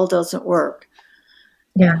 the cell doesn't work.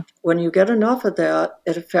 Yeah. And when you get enough of that,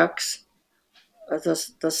 it affects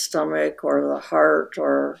the stomach or the heart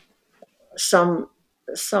or some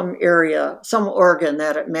area, some organ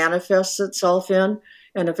that it manifests itself in,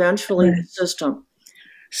 and eventually the system.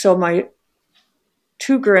 So my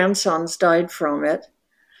two grandsons died from it,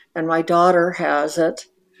 and my daughter has it.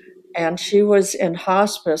 And she was in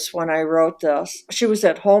hospice when I wrote this. She was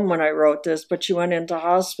at home when I wrote this, but she went into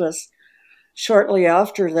hospice shortly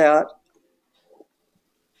after that.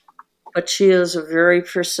 But she is a very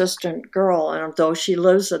persistent girl, and though she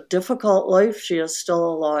lives a difficult life, she is still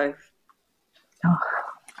alive. Oh.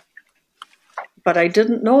 But I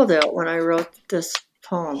didn't know that when I wrote this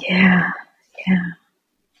poem. Yeah. Yeah.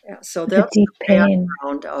 Yeah, so The that's deep the pain.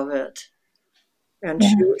 background of it. And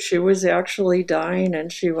Yeah. she was actually dying,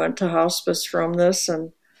 and she went to hospice from this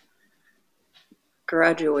and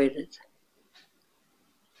graduated.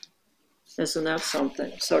 Isn't that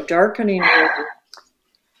something? So Darkening River.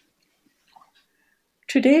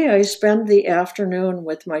 Today I spend the afternoon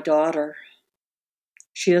with my daughter.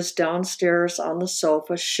 She is downstairs on the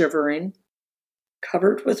sofa, shivering,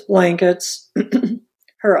 covered with blankets,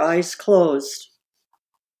 her eyes closed.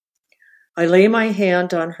 I lay my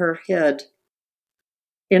hand on her head.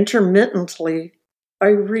 Intermittently, I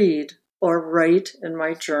read or write in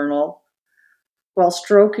my journal while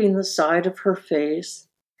stroking the side of her face,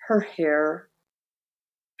 her hair.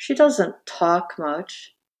 She doesn't talk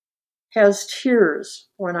much, has tears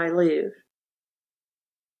when I leave.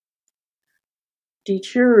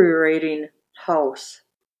 Deteriorating house.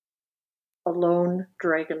 A lone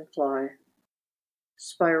dragonfly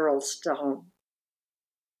spirals down.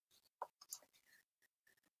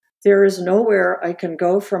 There is nowhere I can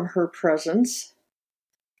go from her presence.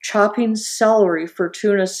 Chopping celery for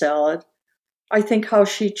tuna salad, I think how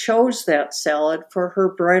she chose that salad for her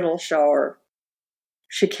bridal shower.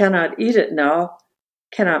 She cannot eat it now,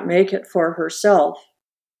 cannot make it for herself.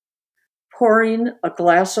 Pouring a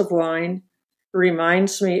glass of wine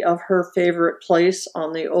reminds me of her favorite place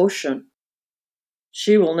on the ocean.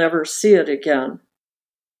 She will never see it again.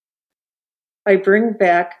 I bring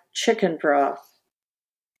back chicken broth.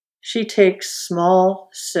 She takes small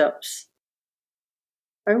sips.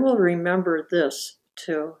 I will remember this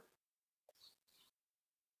too.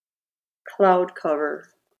 Cloud cover.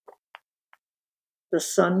 The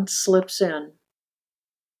sun slips in,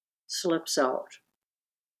 slips out.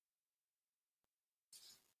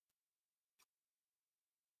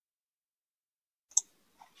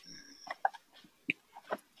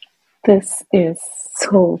 This is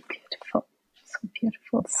so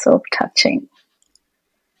beautiful, so touching,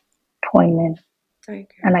 poignant. Thank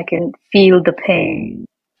you. And I can feel the pain.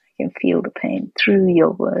 I can feel the pain through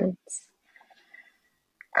your words.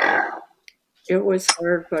 It was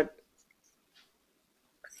hard, but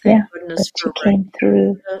thank goodness but you for came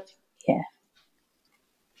through. it. Yeah.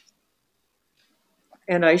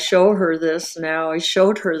 And I show her this now. I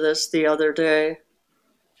showed her this the other day.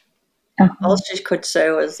 All she could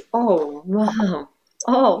say was, "Oh, mom.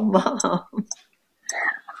 Oh, mom."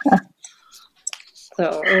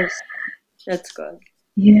 So it's good.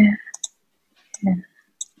 Yeah.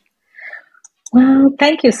 Well,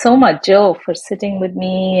 thank you so much, Jo, for sitting with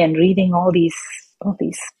me and reading all these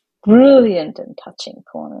brilliant and touching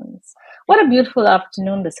poems. What a beautiful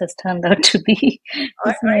afternoon this has turned out to be,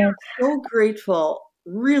 I isn't am it? so grateful,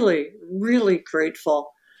 really, really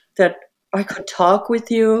grateful that I could talk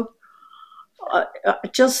with you.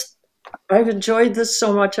 I've enjoyed this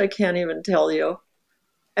so much I can't even tell you.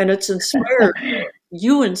 And it's inspired me.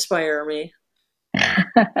 You inspire me.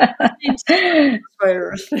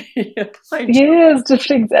 Inspires me. Yes,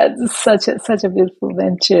 drifting sands is such a beautiful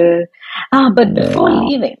venture. But before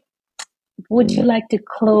leaving, would you like to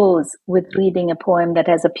close with reading a poem that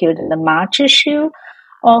has appeared in the March issue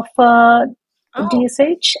of Oh,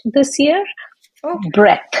 DSH this year? okay.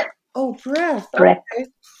 Breath. Oh, breath. Breath. Okay.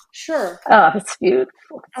 Sure. Oh, it's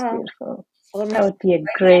beautiful. It's Um, beautiful. let me That would be a get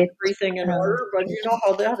great. everything in Uh, order, but you know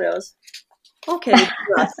how that is. Okay,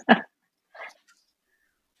 breath.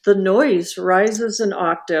 The noise rises an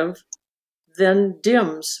octave, then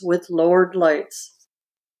dims with lowered lights.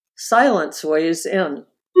 Silence weighs in.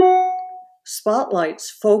 Spotlights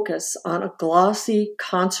focus on a glossy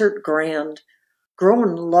concert grand,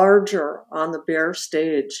 grown larger on the bare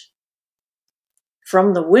stage.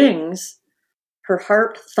 From the wings, her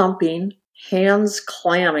heart thumping, hands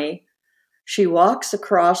clammy, she walks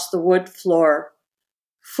across the wood floor,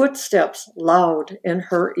 footsteps loud in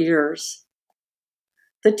her ears.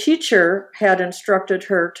 The teacher had instructed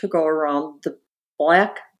her to go around the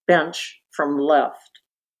black bench from left.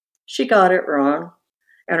 She got it wrong,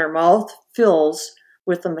 and her mouth fills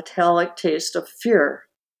with the metallic taste of fear.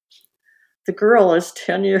 The girl is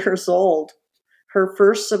 10 years old, her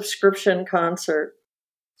first subscription concert.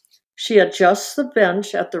 She adjusts the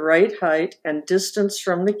bench at the right height and distance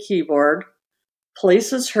from the keyboard,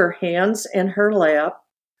 places her hands in her lap,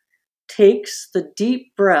 takes the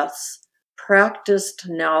deep breaths practiced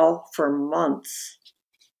now for months.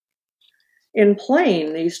 In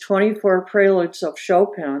playing these 24 preludes of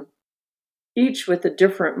Chopin, each with a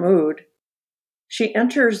different mood, she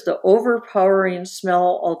enters the overpowering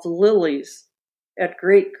smell of lilies at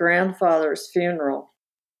great-grandfather's funeral,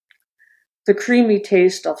 the creamy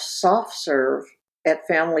taste of soft serve at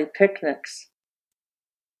family picnics,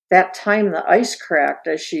 that time the ice cracked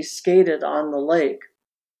as she skated on the lake,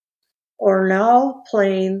 or now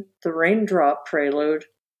playing the raindrop prelude,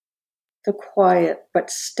 the quiet but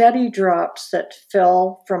steady drops that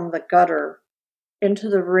fell from the gutter into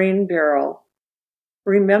the rain barrel,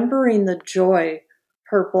 remembering the joy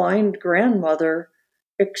her blind grandmother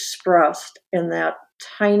expressed in that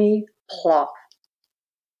tiny plop.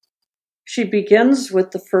 She begins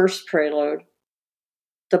with the first prelude,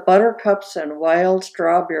 the buttercups and wild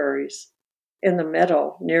strawberries in the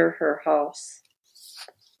meadow near her house.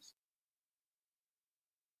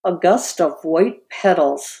 A gust of white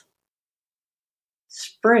petals,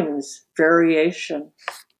 spring's variation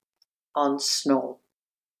on snow.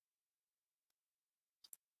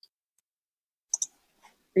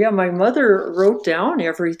 Yeah, my mother wrote down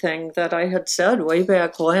everything that I had said way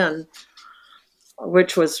back when,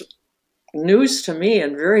 which was news to me,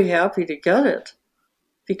 and very happy to get it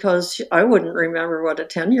because I wouldn't remember what a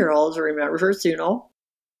 10-year-old remembers, you know.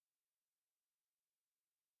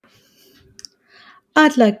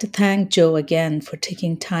 I'd like to thank Jo again for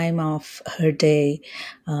taking time off her day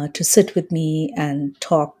to sit with me and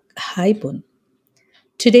talk Haibun.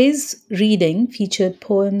 Today's reading featured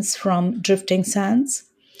poems from Drifting Sands,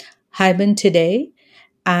 Haibun Today,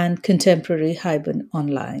 and Contemporary Haibun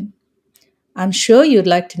Online. I'm sure you'd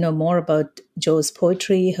like to know more about Jo's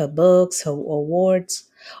poetry, her books, her awards.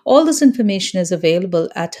 All this information is available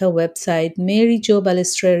at her website, Mary Jo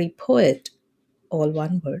Balistreri Poet. all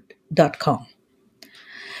one word, .com.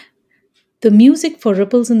 The music for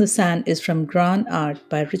Ripples in the Sand is from Grant Art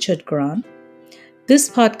by Richard Grant. This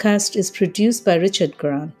podcast is produced by Richard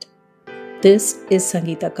Grant. This is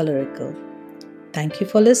Sangeeta Kalarakkal. Thank you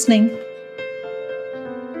for listening.